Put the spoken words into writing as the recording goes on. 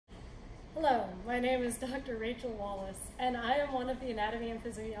Hello, my name is Dr. Rachel Wallace, and I am one of the anatomy and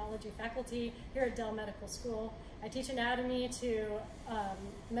physiology faculty here at Dell Medical School. I teach anatomy to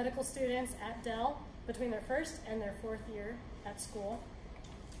medical students at Dell between their first and their fourth year at school.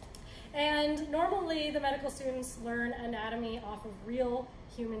 And normally the medical students learn anatomy off of real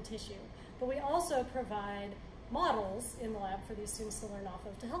human tissue, but we also provide models in the lab for these students to learn off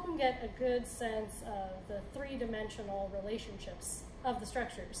of to help them get a good sense of the three-dimensional relationships of the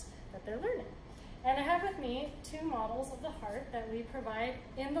structures that they're learning. And I have with me two models of the heart that we provide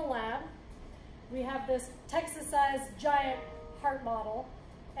in the lab. We have this Texas-sized giant heart model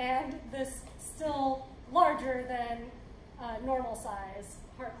and this still larger than normal size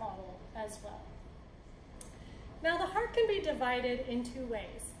heart model as well. Now the heart can be divided in two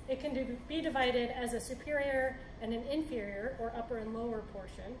ways. It can be divided as a superior and an inferior, or upper and lower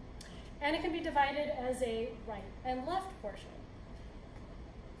portion, and it can be divided as a right and left portion.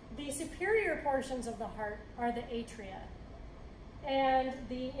 The superior portions of the heart are the atria, and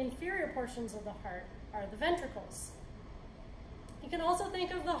the inferior portions of the heart are the ventricles. You can also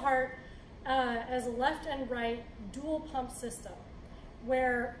think of the heart as a left and right dual pump system,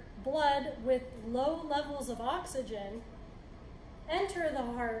 where blood with low levels of oxygen enter the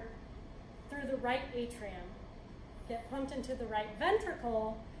heart through the right atrium, get pumped into the right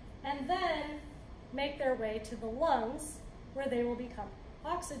ventricle, and then make their way to the lungs, where they will become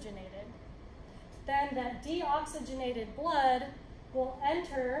oxygenated. Then that deoxygenated blood will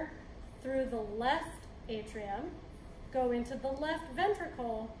enter through the left atrium, go into the left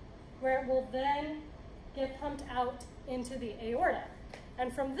ventricle, where it will then get pumped out into the aorta.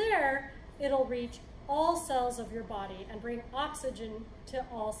 And from there, it'll reach all cells of your body and bring oxygen to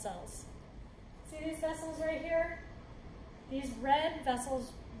all cells. See these vessels right here? These red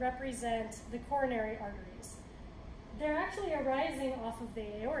vessels represent the coronary arteries. They're actually arising off of the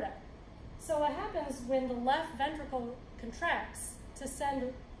aorta. So what happens when the left ventricle contracts to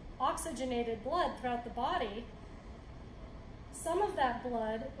send oxygenated blood throughout the body, some of that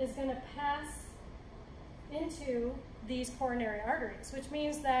blood is going to pass into these coronary arteries, which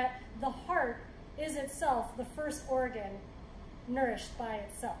means that the heart is itself the first organ nourished by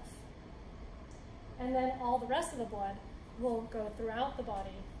itself. And then all the rest of the blood will go throughout the body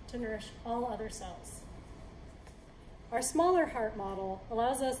to nourish all other cells. Our smaller heart model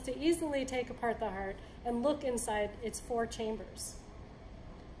allows us to easily take apart the heart and look inside its four chambers.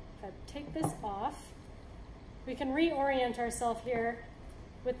 If I take this off, we can reorient ourselves here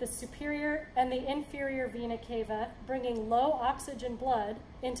with the superior and the inferior vena cava, bringing low oxygen blood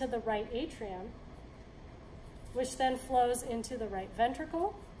into the right atrium, which then flows into the right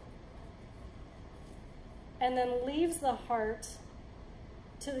ventricle, and then leaves the heart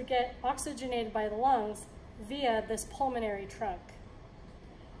to get oxygenated by the lungs via this pulmonary trunk.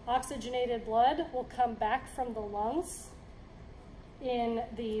 Oxygenated blood will come back from the lungs in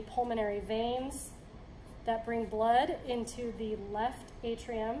the pulmonary veins that bring blood into the left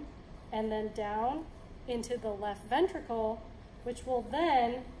atrium and then down into the left ventricle, which will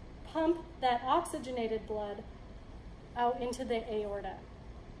then pump that oxygenated blood out into the aorta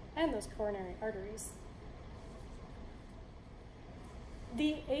and those coronary arteries.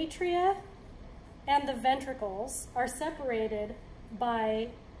 The atria and the ventricles are separated by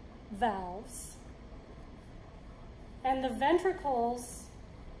valves, and the ventricles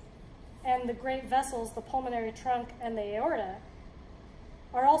and the great vessels, the pulmonary trunk and the aorta,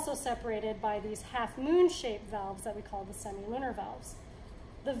 are also separated by these half-moon-shaped valves that we call the semilunar valves.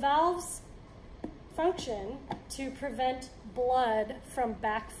 The valves function to prevent blood from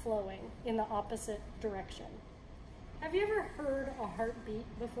backflowing in the opposite direction. Have you ever heard a heartbeat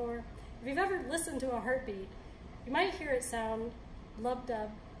before? If you've ever listened to a heartbeat, you might hear it sound lub-dub,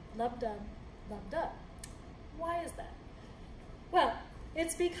 lub-dub, lub-dub. Why is that? Well,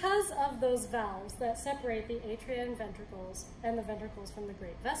 it's because of those valves that separate the atria and ventricles and the ventricles from the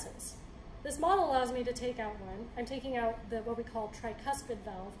great vessels. This model allows me to take out one. I'm taking out what we call tricuspid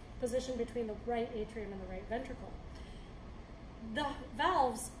valve, positioned between the right atrium and the right ventricle. The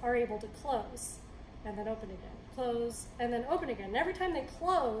valves are able to close and then open again, close and then open again. And every time they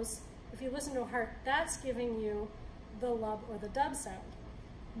close, if you listen to a heart, that's giving you the lub or the dub sound.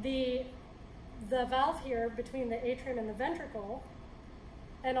 The valve here between the atrium and the ventricle,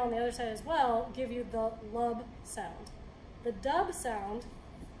 and on the other side as well, give you the lub sound. The dub sound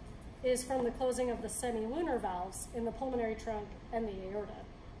is from the closing of the semilunar valves in the pulmonary trunk and the aorta.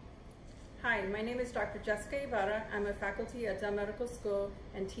 Hi, my name is Dr. Jessica Ibarra. I'm a faculty at Dell Medical School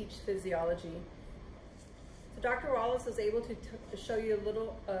and teach physiology. So Dr. Wallace was able to show you a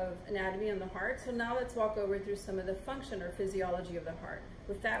little of anatomy on the heart. So now let's walk over through some of the function or physiology of the heart.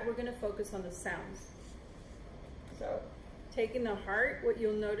 With that, we're going to focus on the sounds. So taking the heart, what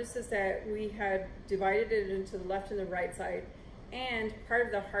you'll notice is that we had divided it into the left and the right side. And part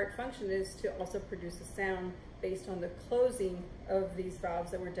of the heart function is to also produce a sound based on the closing of these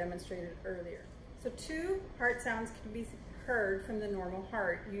valves that were demonstrated earlier. So 2 heart sounds can be heard from the normal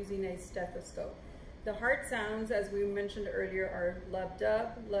heart using a stethoscope. The heart sounds, as we mentioned earlier, are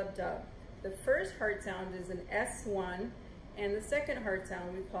lub-dub, lub-dub. The first heart sound is an S1, and the second heart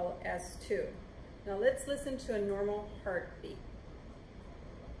sound we call S2. Now let's listen to a normal heartbeat.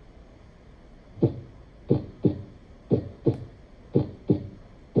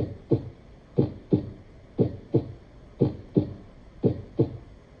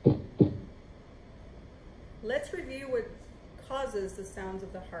 Let's review what causes the sounds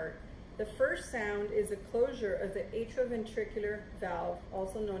of the heart. The first sound is a closure of the atrioventricular valve,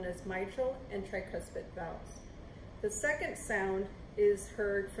 also known as mitral and tricuspid valves. The second sound is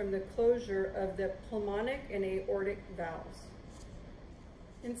heard from the closure of the pulmonic and aortic valves.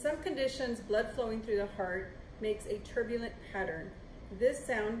 In some conditions, blood flowing through the heart makes a turbulent pattern. This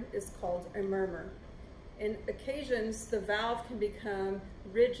sound is called a murmur. In occasions, the valve can become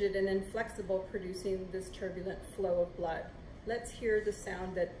rigid and inflexible, producing this turbulent flow of blood. Let's hear the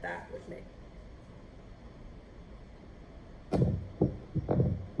sound that would make.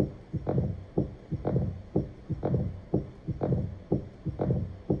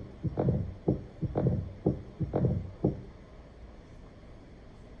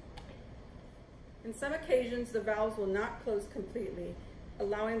 In some occasions, the valves will not close completely,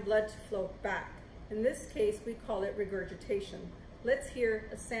 allowing blood to flow back. In this case, we call it regurgitation. Let's hear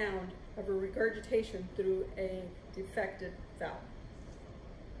a sound of a regurgitation through a defected valve.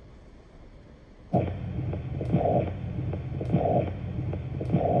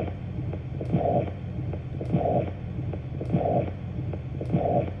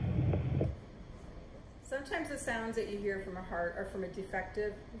 Sometimes the sounds that you hear from a heart are from a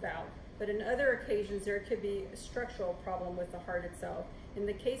defective valve, but in other occasions there could be a structural problem with the heart itself. In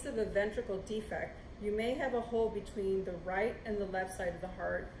the case of a ventricle defect, you may have a hole between the right and the left side of the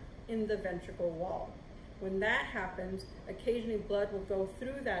heart in the ventricle wall. When that happens, occasionally blood will go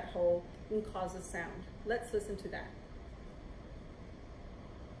through that hole and cause a sound. Let's listen to that.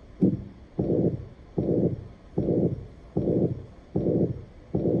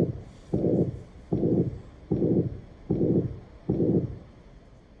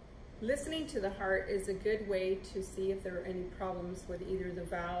 Listening to the heart is a good way to see if there are any problems with either the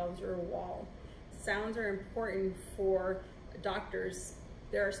valves or a wall. Sounds are important for doctors.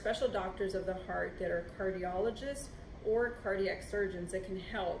 There are special doctors of the heart that are cardiologists or cardiac surgeons that can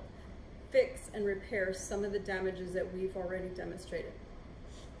help fix and repair some of the damages that we've already demonstrated.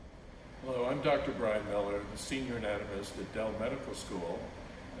 Hello, I'm Dr. Brian Miller, the senior anatomist at Dell Medical School,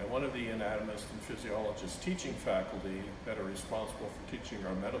 and one of the anatomist and physiologist teaching faculty that are responsible for teaching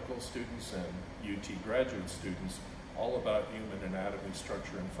our medical students and UT graduate students all about human anatomy,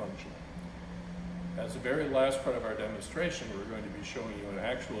 structure, and function. As the very last part of our demonstration, we're going to be showing you an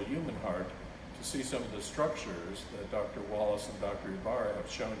actual human heart to see some of the structures that Dr. Wallace and Dr. Ibarra have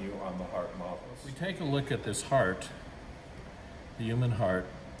shown you on the heart models. If we take a look at this heart, the human heart,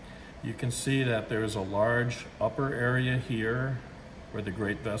 you can see that there's a large upper area here where the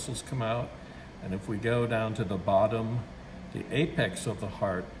great vessels come out. And if we go down to the bottom, the apex of the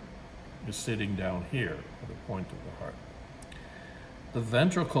heart is sitting down here at the point of the heart. The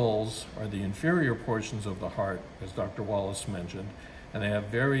ventricles are the inferior portions of the heart, as Dr. Wallace mentioned, and they have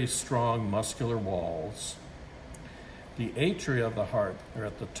very strong muscular walls. The atria of the heart are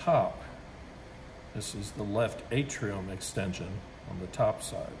at the top. This is the left atrium extension on the top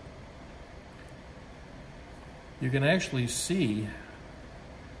side. You can actually see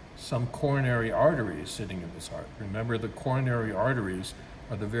some coronary arteries sitting in this heart. Remember, the coronary arteries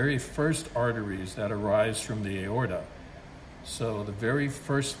are the very first arteries that arise from the aorta. So the very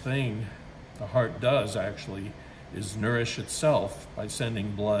first thing the heart does actually is nourish itself by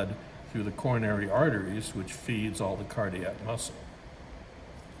sending blood through the coronary arteries, which feeds all the cardiac muscle.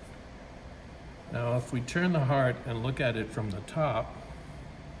 Now, if we turn the heart and look at it from the top,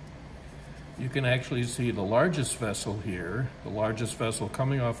 you can actually see the largest vessel here. The largest vessel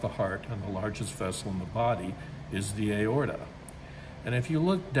coming off the heart and the largest vessel in the body is the aorta. And if you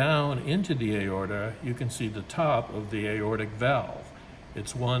look down into the aorta, you can see the top of the aortic valve.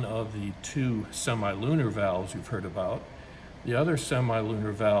 It's one of the 2 semilunar valves you've heard about. The other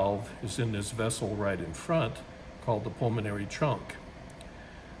semilunar valve is in this vessel right in front, called the pulmonary trunk.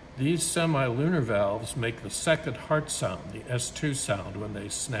 These semilunar valves make the second heart sound, the S2 sound, when they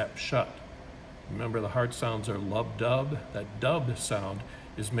snap shut. Remember, the heart sounds are lub-dub. That dub sound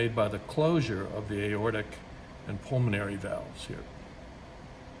is made by the closure of the aortic and pulmonary valves here.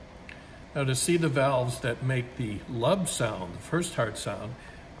 Now, to see the valves that make the lub sound, the first heart sound,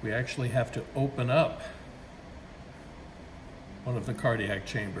 we actually have to open up one of the cardiac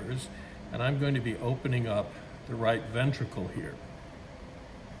chambers, and I'm going to be opening up the right ventricle here.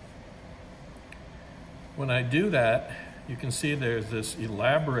 When I do that, you can see there's this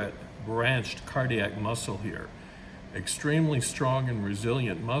elaborate branched cardiac muscle here. Extremely strong and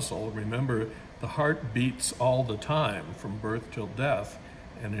resilient muscle. Remember, the heart beats all the time from birth till death,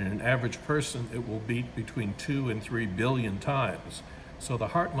 and in an average person, it will beat between 2 and 3 billion times. So the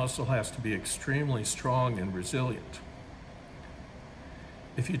heart muscle has to be extremely strong and resilient.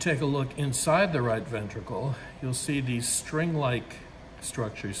 If you take a look inside the right ventricle, you'll see these string-like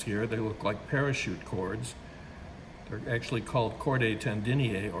structures here. They look like parachute cords. They're actually called chordae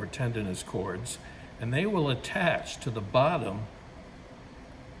tendineae, or tendinous cords, and they will attach to the bottom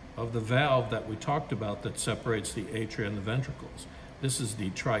of the valve that we talked about that separates the atria and the ventricles. This is the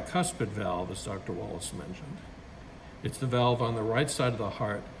tricuspid valve, as Dr. Wallace mentioned. It's the valve on the right side of the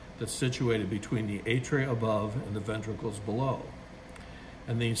heart that's situated between the atria above and the ventricles below.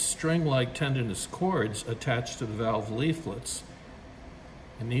 And these string-like tendinous cords attach to the valve leaflets,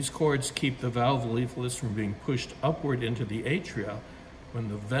 and these cords keep the valve leaflets from being pushed upward into the atria when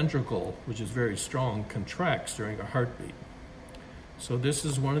the ventricle, which is very strong, contracts during a heartbeat. So this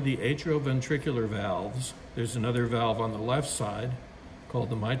is one of the atrioventricular valves. There's another valve on the left side called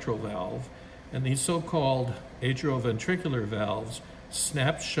the mitral valve, and these so-called atrioventricular valves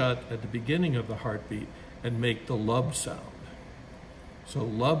snap shut at the beginning of the heartbeat and make the lub sound. So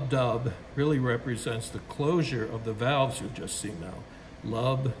lub-dub really represents the closure of the valves you've just seen now.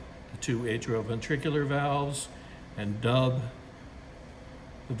 Lub, the 2 atrioventricular valves, and dub,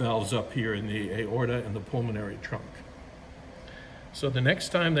 the valves up here in the aorta and the pulmonary trunk. So the next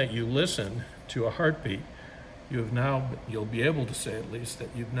time that you listen to a heartbeat, you'll be able to say at least that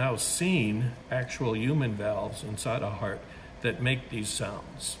you've now seen actual human valves inside a heart that make these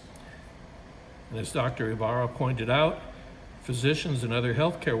sounds. And as Dr. Ibarra pointed out, physicians and other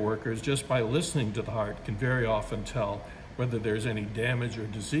healthcare workers, just by listening to the heart, can very often tell whether there's any damage or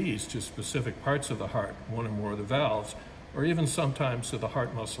disease to specific parts of the heart, one or more of the valves, or even sometimes to the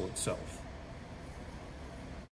heart muscle itself.